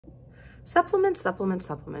Supplements, supplements,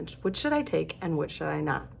 supplements. Which should I take and which should I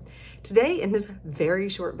not? Today, in this very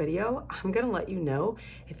short video, I'm gonna let you know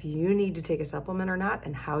if you need to take a supplement or not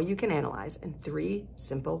and how you can analyze in 3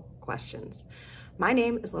 simple questions. My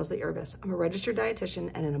name is Leslie Urbas. I'm a registered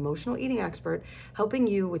dietitian and an emotional eating expert, helping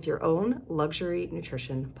you with your own luxury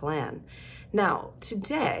nutrition plan. Now,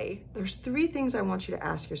 today, there's 3 things I want you to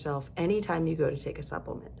ask yourself anytime you go to take a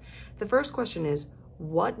supplement. The first question is,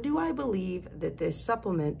 what do I believe that this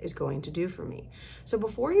supplement is going to do for me? So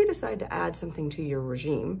before you decide to add something to your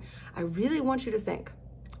regime, I really want you to think,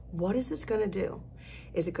 what is this gonna do?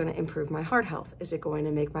 Is it gonna improve my heart health? Is it going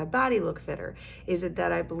to make my body look fitter? Is it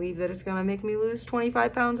that I believe that it's gonna make me lose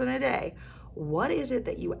 25 pounds in a day? What is it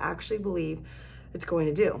that you actually believe it's going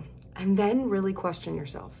to do? And then really question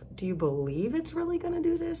yourself. Do you believe it's really gonna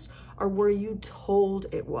do this? Or were you told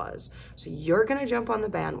it was? So you're gonna jump on the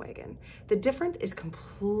bandwagon. The difference is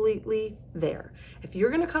completely there. If you're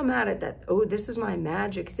gonna come at it that, oh, this is my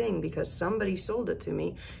magic thing because somebody sold it to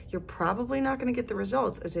me, you're probably not gonna get the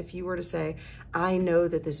results as if you were to say, I know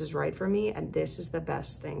that this is right for me and this is the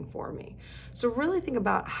best thing for me. So really think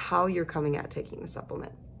about how you're coming at taking the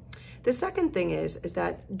supplement. The second thing is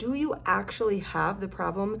that do you actually have the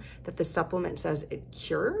problem that the supplement says it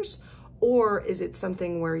cures? Or is it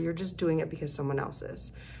something where you're just doing it because someone else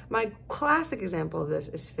is? My classic example of this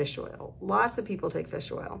is fish oil. Lots of people take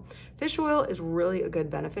fish oil. Fish oil is really a good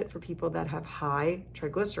benefit for people that have high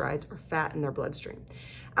triglycerides or fat in their bloodstream.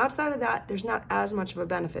 Outside of that, there's not as much of a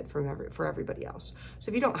benefit for everybody else. So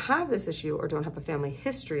if you don't have this issue or don't have a family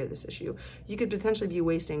history of this issue, you could potentially be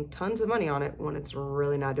wasting tons of money on it when it's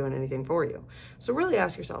really not doing anything for you. So really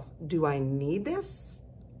ask yourself, do I need this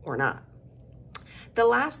or not? The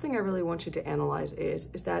last thing I really want you to analyze is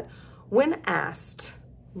that when asked,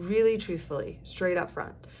 really truthfully, straight up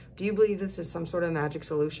front, do you believe this is some sort of magic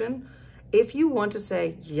solution? If you want to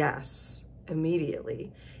say yes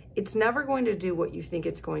immediately, it's never going to do what you think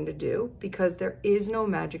it's going to do because there is no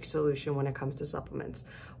magic solution when it comes to supplements.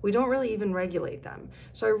 We don't really even regulate them.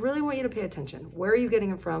 So I really want you to pay attention. Where are you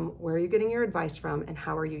getting it from? Where are you getting your advice from? And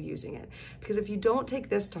how are you using it? Because if you don't take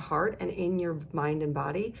this to heart and in your mind and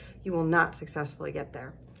body, you will not successfully get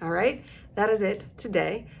there. All right? That is it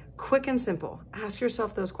today. Quick and simple. Ask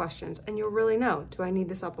yourself those questions and you'll really know, do I need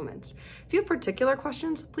the supplements? If you have particular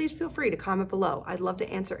questions, please feel free to comment below. I'd love to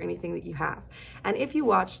answer anything that you have. And if you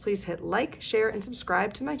watched, please hit like, share, and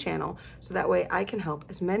subscribe to my channel so that way I can help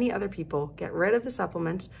as many other people get rid of the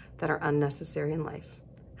supplements that are unnecessary in life.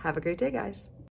 Have a great day, guys.